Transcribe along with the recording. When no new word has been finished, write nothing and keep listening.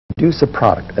produce a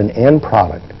product, an end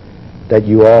product that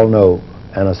you all know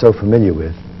and are so familiar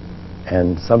with,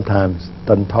 and sometimes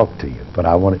doesn't talk to you, but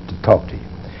I want it to talk to you.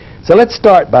 So let's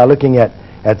start by looking at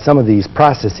some of these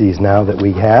processes now that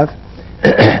we have.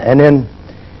 And then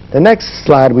the next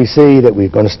slide we see that we're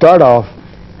going to start off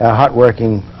our hot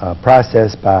working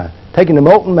process by taking the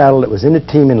molten metal that was in the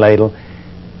teeming ladle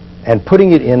and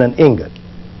putting it in an ingot.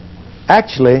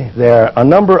 Actually, there are a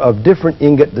number of different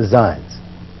ingot designs.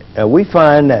 We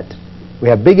find that we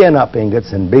have big end up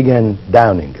ingots and big end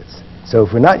down ingots. So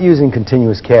if we're not using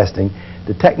continuous casting,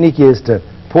 the technique is to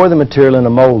pour the material in a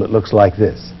mold that looks like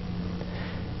this.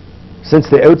 Since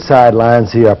the outside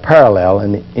lines here are parallel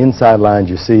and the inside lines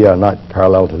you see are not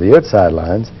parallel to the outside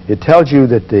lines, it tells you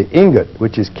that the ingot,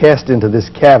 which is cast into this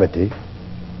cavity,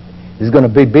 is going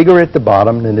to be bigger at the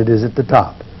bottom than it is at the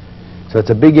top. So it's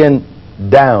a big end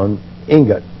down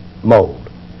ingot mold.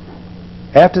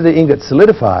 After the ingot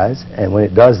solidifies, and when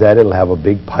it does that, it'll have a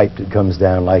big pipe that comes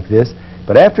down like this.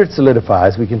 But after it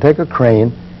solidifies, we can take a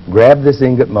crane, grab this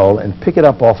ingot mold, and pick it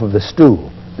up off of the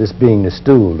stool, this being the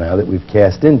stool now that we've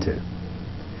cast into.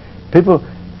 People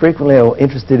frequently are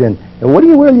interested in, what are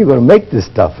you going to make this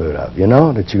stuff out of? You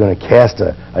know, that you're going to cast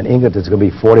an ingot that's going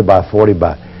to be 40 by 40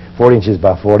 by 40 inches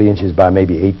by 40 inches by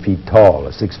maybe 8 feet tall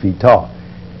or 6 feet tall.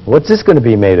 What's this going to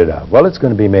be made out of? Well, it's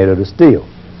going to be made out of steel,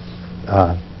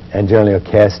 and generally a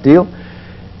cast steel,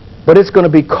 but it's going to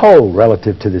be cold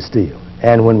relative to the steel.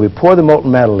 And when we pour the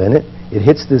molten metal in it, it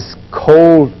hits this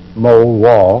cold mold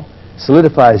wall,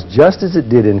 solidifies just as it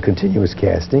did in continuous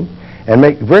casting, and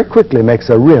very quickly makes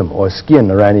a rim or skin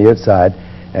around the outside,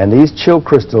 and these chill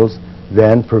crystals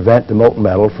then prevent the molten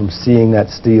metal from seeing that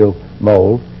steel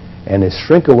mold, and they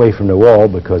shrink away from the wall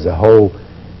because the whole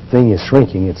thing is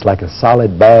shrinking. It's like a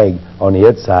solid bag on the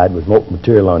outside with molten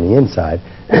material on the inside.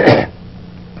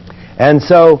 And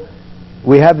so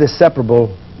we have this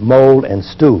separable mold and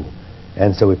stool.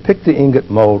 And so we pick the ingot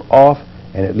mold off,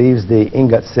 and it leaves the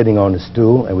ingot sitting on the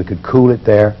stool, and we could cool it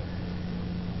there.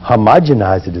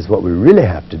 Homogenize it is what we really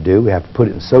have to do. We have to put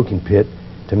it in a soaking pit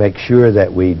to make sure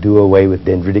that we do away with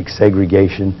dendritic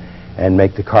segregation and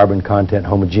make the carbon content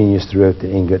homogeneous throughout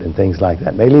the ingot and things like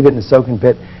that. May leave it in the soaking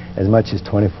pit as much as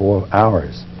 24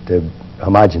 hours to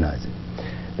homogenize it.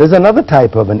 There's another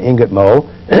type of an ingot mold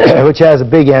which has a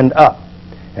big end up,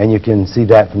 and you can see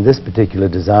that from this particular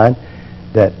design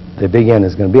that the big end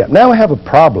is going to be up. Now we have a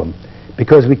problem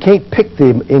because we can't pick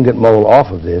the ingot mold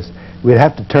off of this. We'd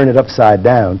have to turn it upside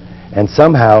down and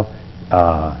somehow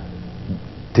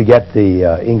to get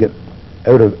the ingot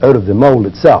out of the mold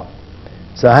itself.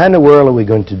 So how in the world are we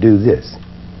going to do this?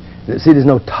 See, there's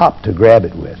no top to grab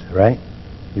it with, right?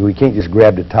 We can't just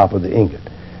grab the top of the ingot.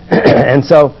 And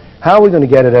so how are we going to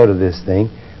get it out of this thing?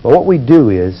 Well, what we do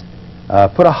is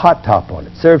put a hot top on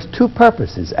it. It serves two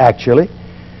purposes, actually.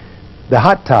 The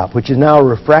hot top, which is now a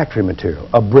refractory material,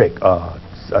 a brick, a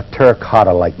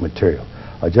terracotta-like material,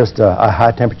 or just a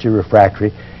high-temperature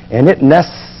refractory, and it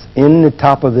nests in the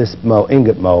top of this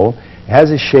ingot mold. It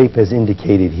has a shape as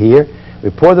indicated here. We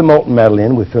pour the molten metal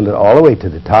in, we fill it all the way to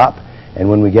the top, and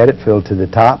when we get it filled to the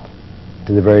top,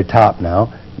 to the very top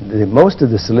now, most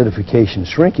of the solidification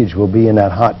shrinkage will be in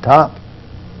that hot top.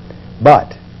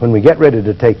 But when we get ready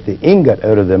to take the ingot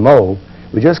out of the mold,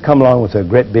 we just come along with a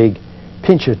great big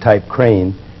pincher-type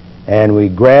crane, and we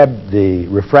grab the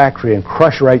refractory and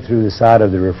crush right through the side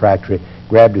of the refractory,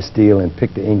 grab the steel and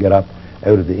pick the ingot up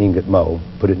out of the ingot mold,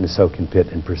 put it in the soaking pit,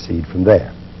 and proceed from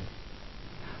there.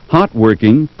 Hot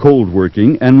working, cold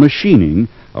working, and machining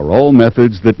are all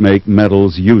methods that make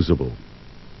metals usable.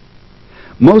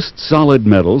 Most solid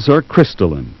metals are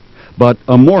crystalline, but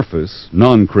amorphous,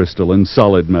 non-crystalline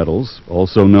solid metals,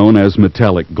 also known as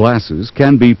metallic glasses,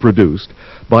 can be produced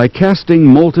by casting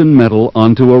molten metal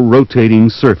onto a rotating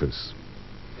surface.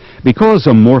 Because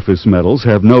amorphous metals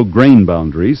have no grain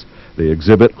boundaries, they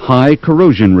exhibit high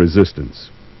corrosion resistance.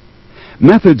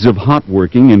 Methods of hot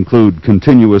working include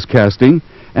continuous casting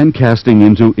and casting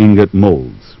into ingot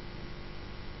molds.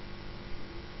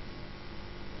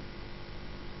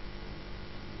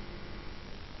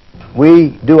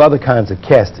 We do other kinds of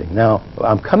casting. Now,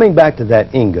 I'm coming back to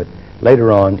that ingot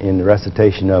later on in the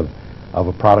recitation of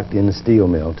a product in the steel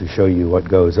mill to show you what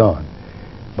goes on.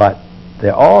 But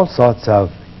there are all sorts of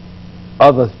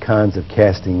other kinds of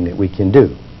casting that we can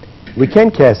do. We can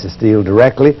cast the steel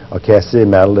directly, or cast the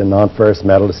metal, the non-ferrous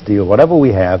metal, the steel, whatever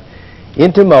we have,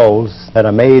 into molds that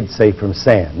are made, say, from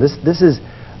sand. This is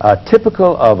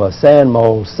typical of a sand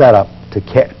mold setup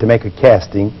to make a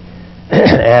casting,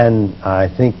 and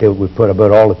I think that we put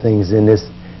about all the things in this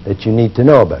that you need to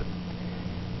know about.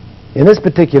 In this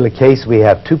particular case, we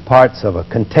have two parts of a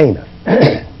container.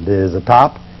 There's a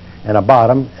top, and a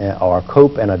bottom, or a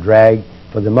cope and a drag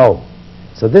for the mold.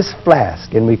 So this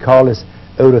flask, and we call this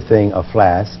outer thing a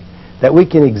flask, that we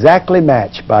can exactly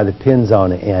match by the pins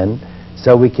on the end,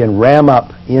 so we can ram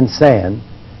up in sand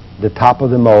the top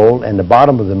of the mold and the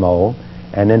bottom of the mold,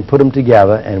 and then put them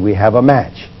together and we have a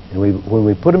match. And when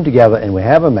we put them together and we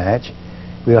have a match,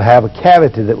 we'll have a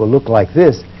cavity that will look like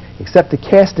this, except the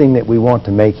casting that we want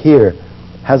to make here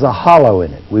has a hollow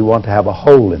in it. We want to have a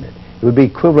hole in it. It would be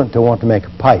equivalent to want to make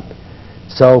a pipe.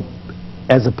 So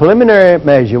as a preliminary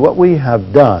measure, what we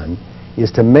have done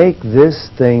is to make this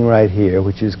thing right here,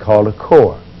 which is called a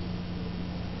core.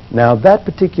 Now that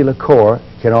particular core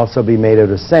can also be made out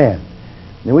of sand.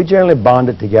 Now we generally bond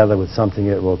it together with something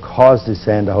that will cause the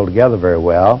sand to hold together very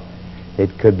well. It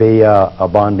could be a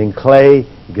bonding clay,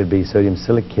 it could be sodium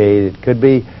silicate, it could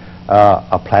be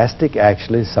a plastic,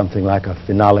 actually, something like a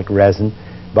phenolic resin,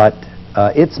 but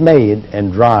it's made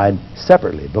and dried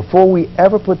separately. Before we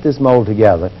ever put this mold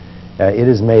together, it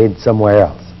is made somewhere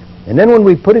else. And then when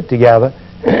we put it together,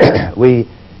 we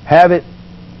have it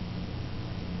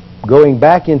going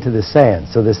back into the sand.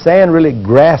 So the sand really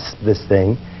grasps this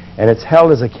thing, and it's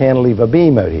held as a cantilever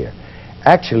beam out here.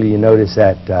 Actually, you notice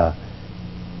that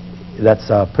that's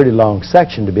a pretty long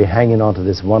section to be hanging onto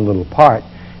this one little part,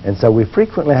 and so we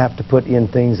frequently have to put in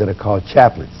things that are called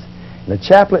chaplets. And a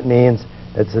chaplet means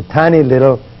it's a tiny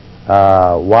little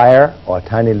wire or a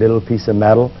tiny little piece of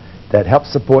metal that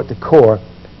helps support the core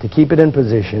to keep it in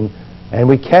position, and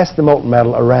we cast the molten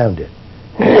metal around it.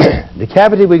 The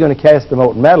cavity we're going to cast the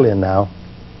molten metal in now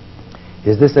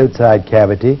is this outside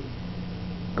cavity,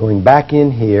 going back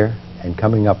in here and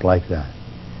coming up like that.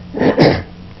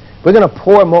 We're going to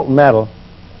pour molten metal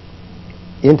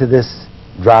into this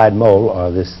dried mold,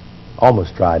 or this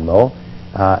almost dried mold,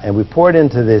 and we pour it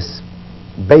into this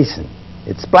basin.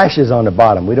 It splashes on the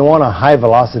bottom. We don't want a high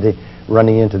velocity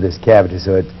running into this cavity,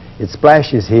 so it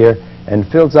splashes here and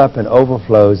fills up and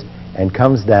overflows and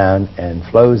comes down and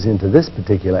flows into this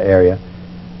particular area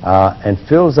and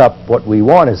fills up what we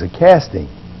want as a casting.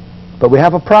 But we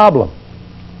have a problem.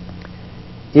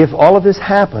 If all of this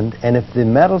happened, and if the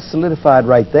metal solidified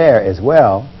right there as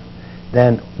well,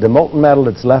 then the molten metal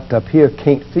that's left up here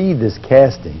can't feed this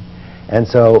casting. And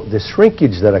so the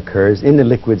shrinkage that occurs in the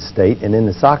liquid state and in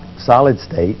the solid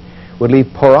state would leave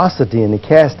porosity in the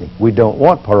casting. We don't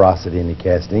want porosity in the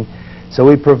casting, so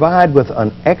we provide with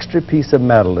an extra piece of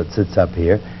metal that sits up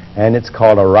here, and it's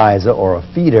called a riser or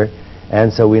a feeder.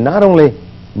 And so we not only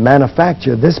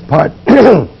manufacture this part,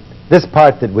 this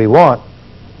part that we want,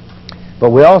 but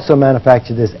we also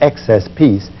manufacture this excess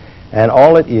piece, and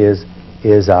all it is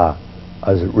a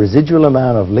residual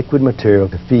amount of liquid material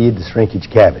to feed the shrinkage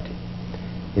cavity.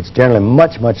 It's generally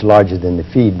much, much larger than the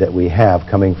feed that we have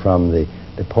coming from the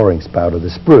pouring spout of the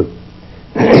sprue.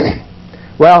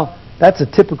 Well, that's a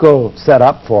typical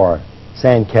setup for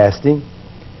sand casting.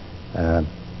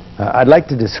 I'd like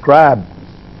to describe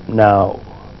now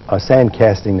a sand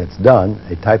casting that's done,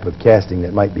 a type of casting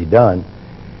that might be done,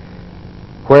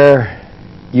 where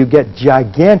you get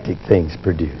gigantic things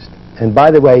produced. And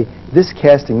by the way, this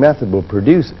casting method will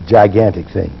produce gigantic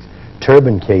things,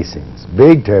 turbine casings,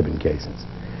 big turbine casings.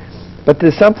 But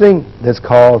there's something that's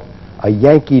called a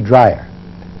Yankee dryer.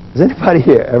 Does anybody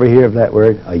here ever hear of that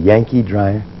word, a Yankee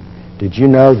dryer? Did you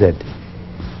know that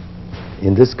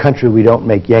in this country we don't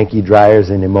make Yankee dryers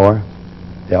anymore?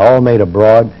 They're all made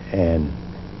abroad, and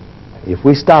if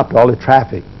we stopped all the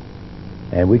traffic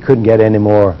and we couldn't get any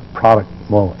more product,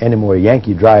 any more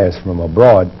Yankee dryers from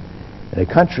abroad, the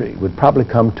country would probably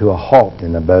come to a halt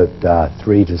in about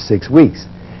 3 to 6 weeks.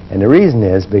 And the reason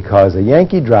is because a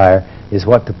Yankee dryer is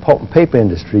what the pulp and paper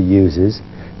industry uses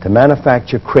to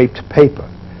manufacture creped paper.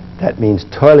 That means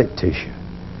toilet tissue.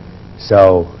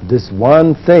 So this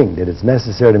one thing that is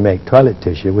necessary to make toilet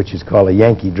tissue, which is called a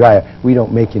Yankee dryer, we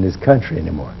don't make in this country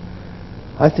anymore.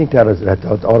 I think that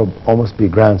ought to almost be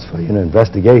grounds for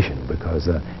investigation, because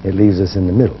it leaves us in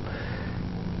the middle.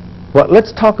 Well,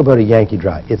 let's talk about a Yankee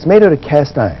dryer. It's made out of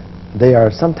cast iron. They are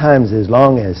sometimes as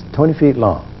long as 20 feet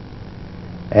long,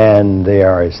 and they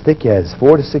are as thick as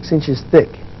 4 to 6 inches thick.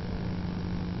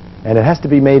 And it has to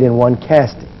be made in one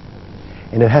casting,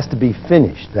 and it has to be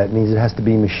finished. That means it has to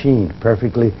be machined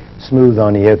perfectly smooth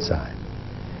on the outside.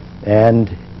 And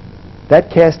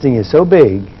that casting is so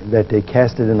big that they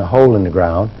cast it in a hole in the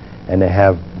ground, and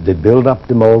they build up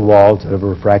the mold walls out of a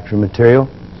refractory material,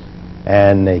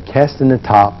 and they cast in the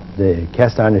top. The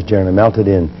cast iron is generally melted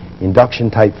in induction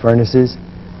type furnaces,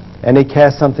 and they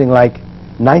cast something like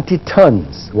 90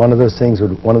 tons. One of those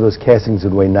castings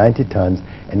would weigh 90 tons,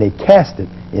 and they cast it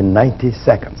in 90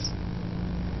 seconds.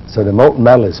 So the molten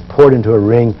metal is poured into a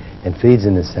ring and feeds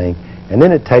in this thing, And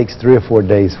then it takes 3 or 4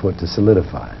 days for it to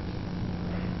solidify.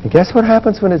 And guess what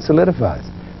happens when it solidifies?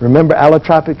 Remember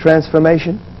allotropic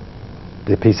transformation?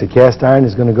 The piece of cast iron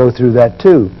is going to go through that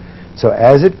too. So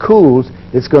as it cools,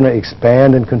 it's going to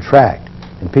expand and contract.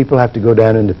 And people have to go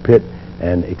down in the pit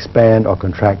and expand or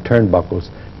contract turnbuckles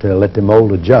to let the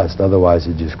mold adjust. Otherwise,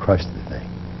 you just crush the thing.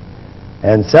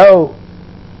 And so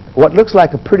what looks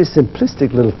like a pretty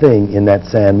simplistic little thing in that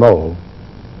sand mold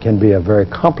can be a very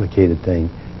complicated thing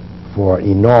for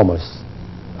enormous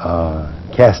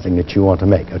casting that you want to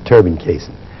make, a turbine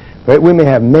casing. But we may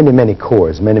have many, many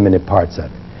cores, many, many parts of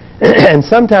it. And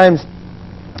sometimes,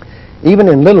 even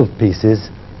in little pieces,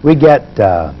 we get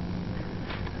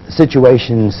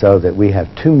situations so that we have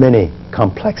too many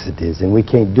complexities and we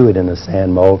can't do it in a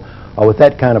sand mold or with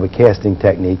that kind of a casting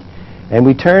technique. And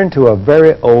we turn to a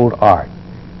very old art,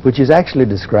 which is actually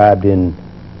described in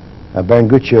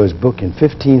Brancuccio's book in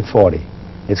 1540.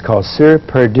 It's called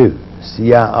Cire-Perdue,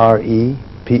 C-I-R-E-P-E-R-D-U-E,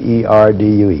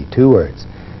 2 words.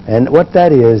 And what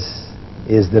that is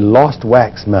the lost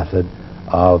wax method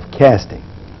of casting.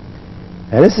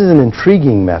 And this is an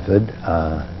intriguing method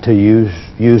to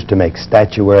use to make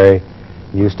statuary,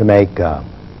 used to make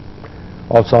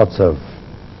all sorts of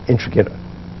intricate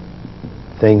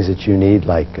things that you need,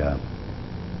 like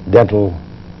dental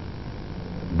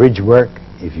bridge work.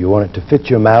 If you want it to fit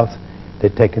your mouth, they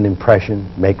take an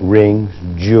impression, make rings,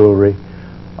 jewelry,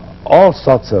 all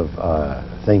sorts of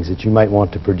things that you might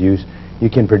want to produce, you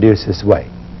can produce this way.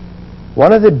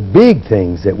 One of the big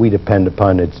things that we depend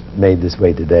upon that's made this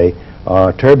way today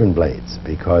are turbine blades,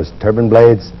 because turbine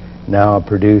blades now are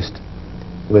produced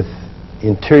with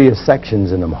interior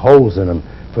sections in them, holes in them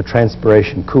for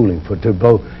transpiration cooling, to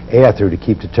blow air through to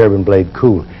keep the turbine blade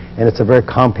cool. And it's a very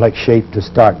complex shape to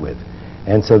start with.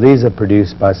 And so these are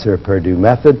produced by Cire-Perdue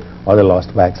method or the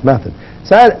lost wax method.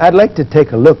 So I'd like to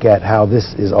take a look at how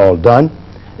this is all done.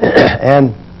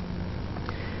 And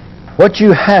what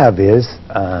you have is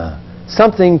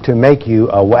something to make you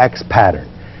a wax pattern.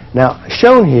 Now,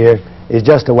 shown here is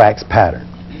just a wax pattern.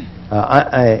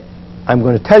 I'm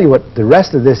going to tell you what the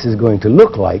rest of this is going to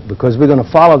look like, because we're going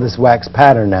to follow this wax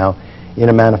pattern now in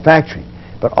a manufacturing.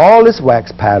 But all this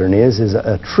wax pattern is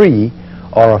a tree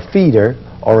or a feeder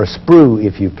or a sprue,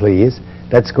 if you please,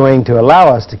 that's going to allow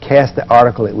us to cast the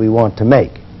article that we want to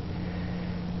make.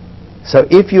 So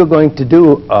if you're going to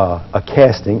do a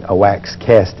casting, a wax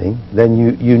casting, then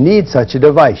you need such a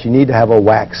device. You need to have a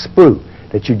wax sprue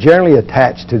that you generally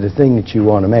attach to the thing that you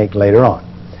want to make later on.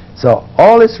 So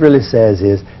all this really says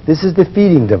is, this is the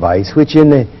feeding device, which in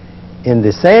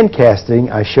the sand casting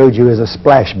I showed you as a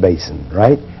splash basin,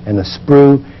 right? And a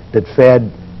sprue that fed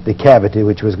the cavity,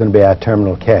 which was going to be our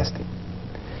terminal casting.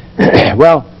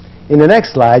 Well, in the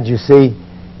next slide you see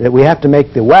that we have to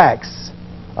make the wax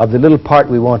of the little part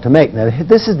we want to make. Now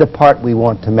this is the part we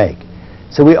want to make.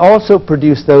 So we also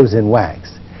produce those in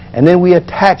wax. And then we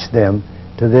attach them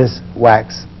to this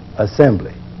wax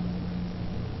assembly.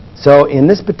 So in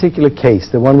this particular case,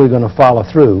 the one we're going to follow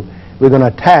through, we're going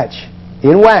to attach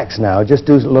in wax now, just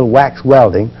do a little wax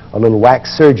welding, a little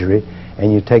wax surgery,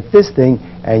 and you take this thing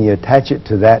and you attach it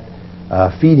to that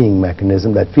feeding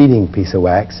mechanism, that feeding piece of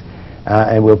wax,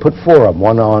 and we'll put 4 of them,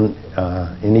 one on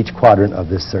in each quadrant of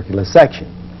this circular section.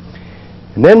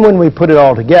 And then when we put it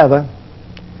all together,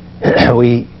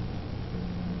 we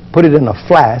put it in a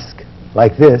flask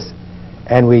like this,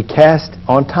 and we cast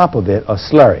on top of it a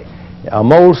slurry, a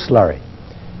mold slurry.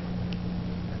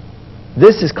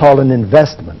 This is called an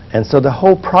investment, and so the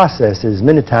whole process is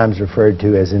many times referred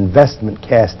to as investment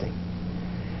casting.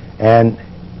 And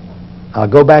I'll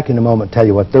go back in a moment and tell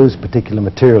you what those particular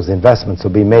materials, the investments,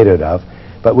 will be made out of.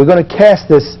 But we're going to cast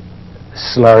this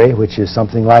slurry, which is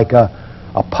something like a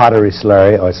pottery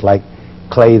slurry, or it's like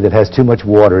clay that has too much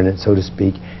water in it, so to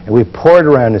speak, and we pour it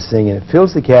around this thing, and it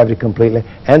fills the cavity completely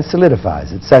and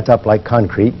solidifies. It sets up like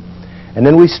concrete, and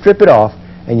then we strip it off,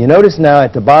 and you notice now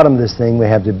at the bottom of this thing we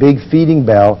have the big feeding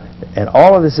bell, and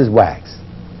all of this is wax.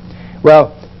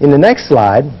 Well, in the next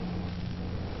slide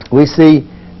we see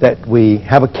that we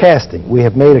have a casting. We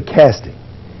have made a casting,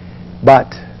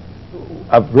 but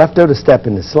I've left out a step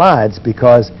in the slides,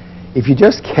 because if you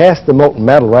just cast the molten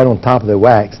metal right on top of the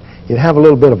wax, you'd have a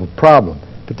little bit of a problem,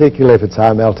 particularly if it's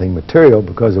high melting material,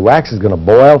 because the wax is going to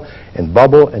boil and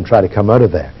bubble and try to come out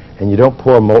of there. And you don't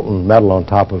pour molten metal on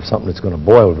top of something that's going to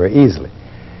boil very easily.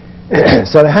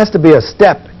 So there has to be a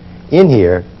step in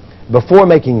here before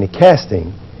making the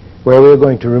casting where we're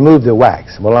going to remove the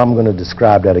wax. Well, I'm going to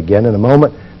describe that again in a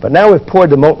moment. But now we've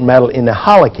poured the molten metal in the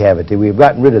hollow cavity. We've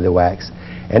gotten rid of the wax.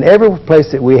 And every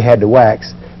place that we had the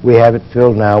wax, we have it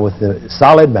filled now with the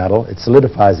solid metal. It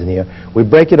solidifies in here. We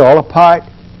break it all apart,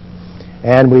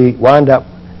 and we wind up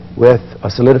with a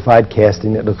solidified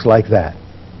casting that looks like that.